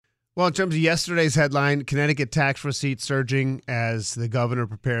Well, in terms of yesterday's headline, Connecticut tax receipts surging as the governor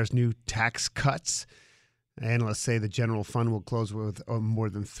prepares new tax cuts. Analysts say the general fund will close with a more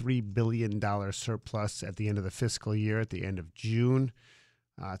than $3 billion surplus at the end of the fiscal year, at the end of June.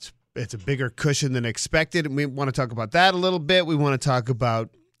 It's a bigger cushion than expected. And we want to talk about that a little bit. We want to talk about,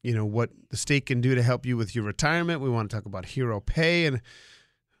 what the state can do to help you with your retirement. We want to talk about hero pay, and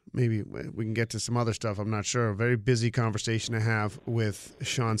maybe we can get to some other stuff. I'm not sure. A very busy conversation to have with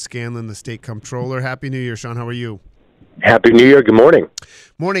Sean Scanlon, the state comptroller. Happy New Year, Sean. How are you? Happy New Year. Good morning.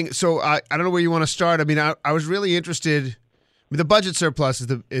 Morning. So I don't know where you want to start. I mean, I was really interested. I mean, the budget surplus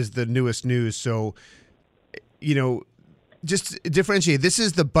is the newest news. So, just differentiate. This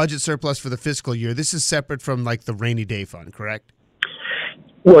is the budget surplus for the fiscal year. This is separate from like the rainy day fund, correct?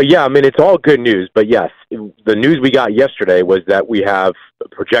 Well, yeah, I mean, it's all good news. But yes, the news we got yesterday was that we have a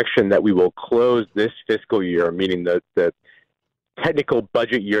projection that we will close this fiscal year, meaning the technical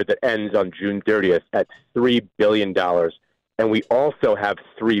budget year that ends on June 30th, at $3 billion. And we also have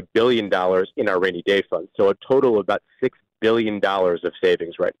 $3 billion in our rainy day fund. So a total of about $6 billion of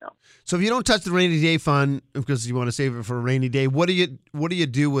savings right now. So if you don't touch the rainy day fund because you want to save it for a rainy day, what do you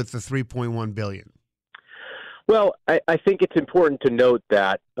do with the $3.1 billion? Well, I think it's important to note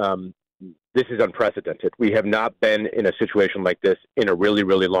that this is unprecedented. We have not been in a situation like this in a really,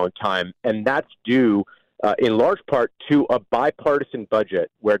 really long time. And that's due in large part to a bipartisan budget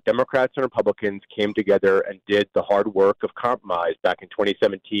where Democrats and Republicans came together and did the hard work of compromise back in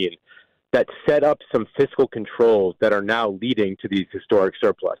 2017 that set up some fiscal controls that are now leading to these historic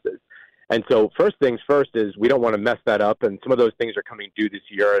surpluses. And so first things first is we don't want to mess that up. And some of those things are coming due this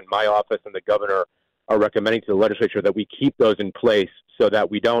year. And my office and the governor are recommending to the legislature that we keep those in place so that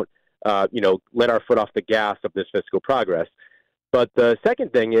we don't, let our foot off the gas of this fiscal progress. But the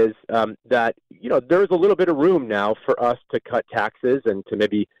second thing is that, there's a little bit of room now for us to cut taxes and to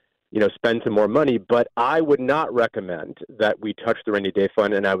maybe, spend some more money. But I would not recommend that we touch the rainy day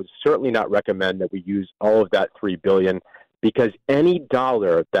fund. And I would certainly not recommend that we use all of that $3 billion, because any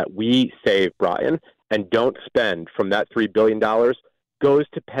dollar that we save, Brian, and don't spend from that $3 billion goes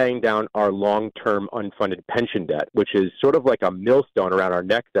to paying down our long-term unfunded pension debt, which is sort of like a millstone around our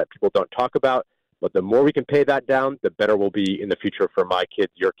neck that people don't talk about. But the more we can pay that down, the better we'll be in the future for my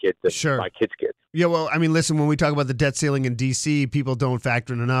kids, your kids, and Sure. my kids' kids. Yeah, well, I mean, listen, when we talk about the debt ceiling in D.C., people don't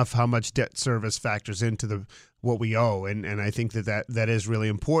factor in enough how much debt service factors into what we owe, and I think that is really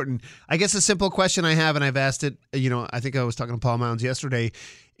important. I guess a simple question I have, and I've asked it, I think I was talking to Paul Mounds yesterday,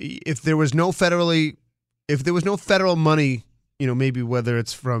 if there was no federal money, maybe whether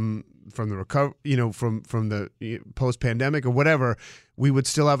it's from the recovery, from the post-pandemic or whatever, we would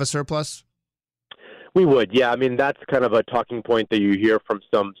still have a surplus? We would, yeah. I mean, that's kind of a talking point that you hear from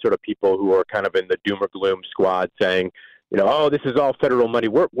some sort of people who are kind of in the doom or gloom squad saying, oh, this is all federal money.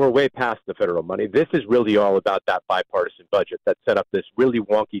 We're way past the federal money. This is really all about that bipartisan budget that set up this really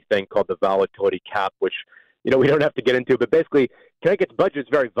wonky thing called the volatility cap, which, we don't have to get into. But basically, Connecticut's budget is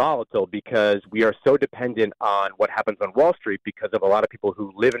very volatile because we are so dependent on what happens on Wall Street because of a lot of people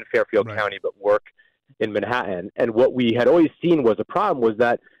who live in Fairfield Right. County but work in Manhattan. And what we had always seen was a problem was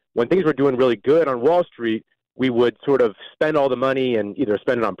that when things were doing really good on Wall Street, we would sort of spend all the money and either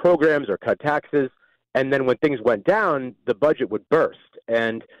spend it on programs or cut taxes. And then when things went down, the budget would burst.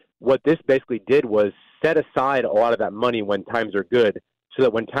 And what this basically did was set aside a lot of that money when times are good so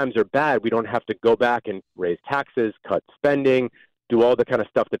that when times are bad, we don't have to go back and raise taxes, cut spending, do all the kind of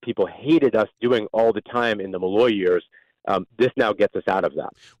stuff that people hated us doing all the time in the Malloy years. This now gets us out of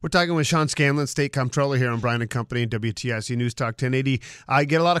that. We're talking with Sean Scanlon, State Comptroller here on Brian & Company and WTIC News Talk 1080. I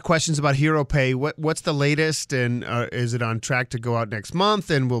get a lot of questions about hero pay. What's the latest, and is it on track to go out next month,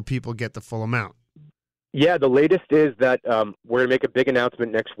 and will people get the full amount? Yeah, the latest is that we're going to make a big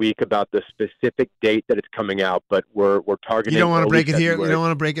announcement next week about the specific date that it's coming out, but we're targeting. You don't want to break it February. here? You don't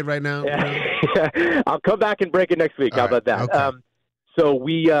want to break it right now? I'll come back and break it next week. How about that? Okay. So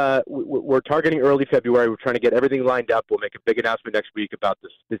we're targeting early February. We're trying to get everything lined up. We'll make a big announcement next week about the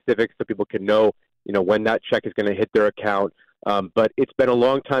specifics so people can know, when that check is going to hit their account. But it's been a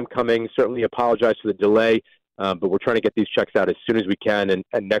long time coming. Certainly apologize for the delay, but we're trying to get these checks out as soon as we can. And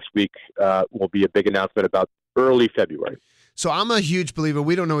next week will be a big announcement about early February. So I'm a huge believer.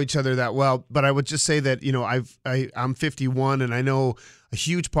 We don't know each other that well, but I would just say that, I'm 51, and I know a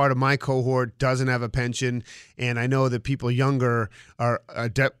huge part of my cohort doesn't have a pension, and I know that people younger are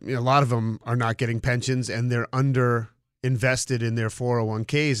a lot of them are not getting pensions, and they're under invested in their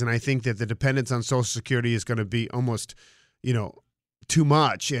 401ks, and I think that the dependence on Social Security is going to be almost, too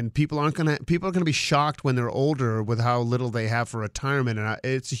much, and people are going to be shocked when they're older with how little they have for retirement. And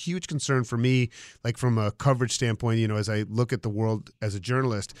it's a huge concern for me, like from a coverage standpoint, as I look at the world as a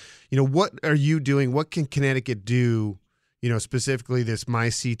journalist. What are you doing? What can Connecticut do, specifically this My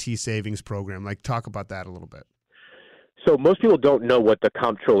CT Savings program? Like, talk about that a little bit. So most people don't know what the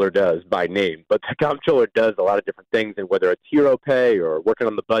comptroller does by name, but the comptroller does a lot of different things, and whether it's Hero Pay or working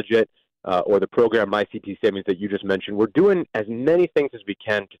on the budget, or the program My CT Savings that you just mentioned, we're doing as many things as we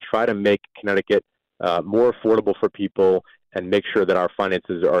can to try to make Connecticut more affordable for people and make sure that our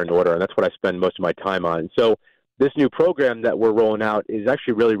finances are in order. And that's what I spend most of my time on. So this new program that we're rolling out is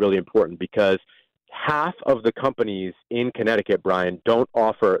actually really, really important because half of the companies in Connecticut, Brian, don't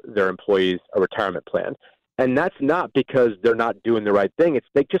offer their employees a retirement plan. And that's not because they're not doing the right thing.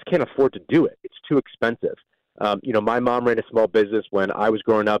 They just can't afford to do it. It's too expensive. My mom ran a small business when I was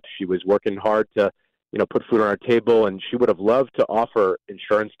growing up. She was working hard to, put food on our table, and she would have loved to offer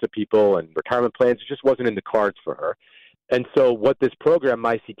insurance to people and retirement plans. It just wasn't in the cards for her. And so what this program,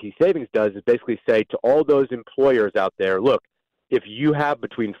 My CT Savings, does is basically say to all those employers out there, look, if you have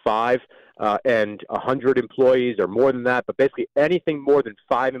between 5 and 100 employees or more than that, but basically anything more than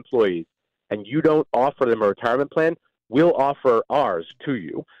 5 employees, and you don't offer them a retirement plan, we'll offer ours to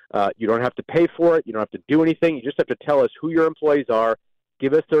you. You don't have to pay for it. You don't have to do anything. You just have to tell us who your employees are,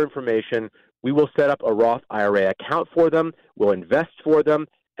 give us their information. We will set up a Roth IRA account for them. We'll invest for them,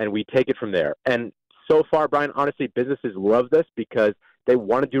 and we take it from there. And so far, Brian, honestly, businesses love this because they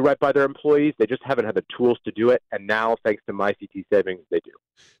want to do right by their employees. They just haven't had the tools to do it. And now, thanks to My CT Savings, they do.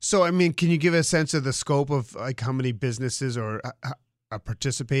 So, can you give a sense of the scope of like how many businesses or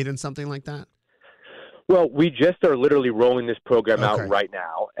participate in something like that? Well, we just are literally rolling this program out right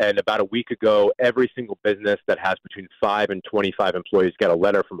now. And about a week ago, every single business that has between 5 and 25 employees got a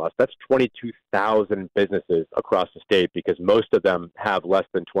letter from us. That's 22,000 businesses across the state because most of them have less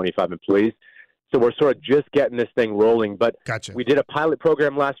than 25 employees. So we're sort of just getting this thing rolling. But Gotcha. We did a pilot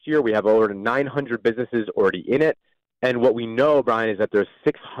program last year. We have over 900 businesses already in it. And what we know, Brian, is that there's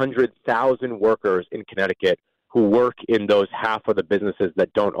 600,000 workers in Connecticut who work in those half of the businesses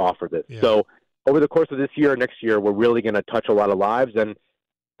that don't offer this. Yeah. So over the course of this year, next year, we're really going to touch a lot of lives. And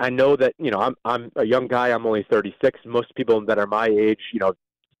I know that, I'm a young guy. I'm only 36. Most people that are my age,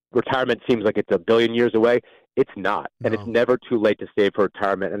 retirement seems like it's a billion years away. It's not. No. And it's never too late to save for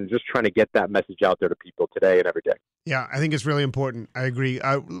retirement. And just trying to get that message out there to people today and every day. Yeah, I think it's really important. I agree.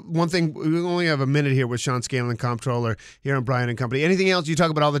 One thing, we only have a minute here with Sean Scanlon, Comptroller here on Brian & Company. Anything else? You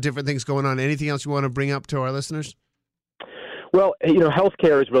talk about all the different things going on. Anything else you want to bring up to our listeners? Well,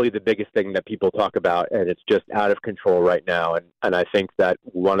 healthcare is really the biggest thing that people talk about, and it's just out of control right now. And I think that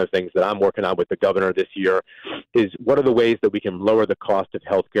one of the things that I'm working on with the governor this year is what are the ways that we can lower the cost of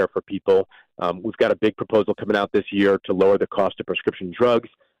healthcare for people. We've got a big proposal coming out this year to lower the cost of prescription drugs.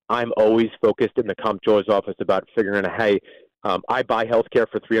 I'm always focused in the comptroller's office about figuring out, hey, I buy healthcare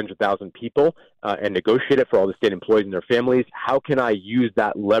for 300,000 people and negotiate it for all the state employees and their families. How can I use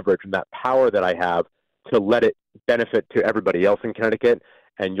that leverage and that power that I have to let it benefit to everybody else in Connecticut?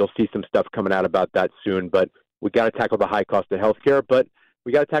 And you'll see some stuff coming out about that soon. But we got to tackle the high cost of healthcare, but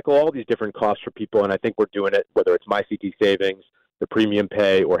we got to tackle all these different costs for people. And I think we're doing it, whether it's My CT Savings, the premium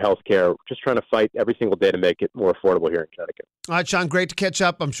pay, or healthcare, just trying to fight every single day to make it more affordable here in Connecticut. All right, Sean, great to catch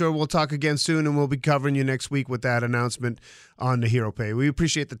up. I'm sure we'll talk again soon, and we'll be covering you next week with that announcement on the Hero Pay. We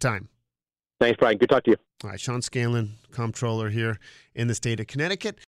appreciate the time. Thanks, Brian. Good talk to you. All right, Sean Scanlon, Comptroller here in the state of Connecticut.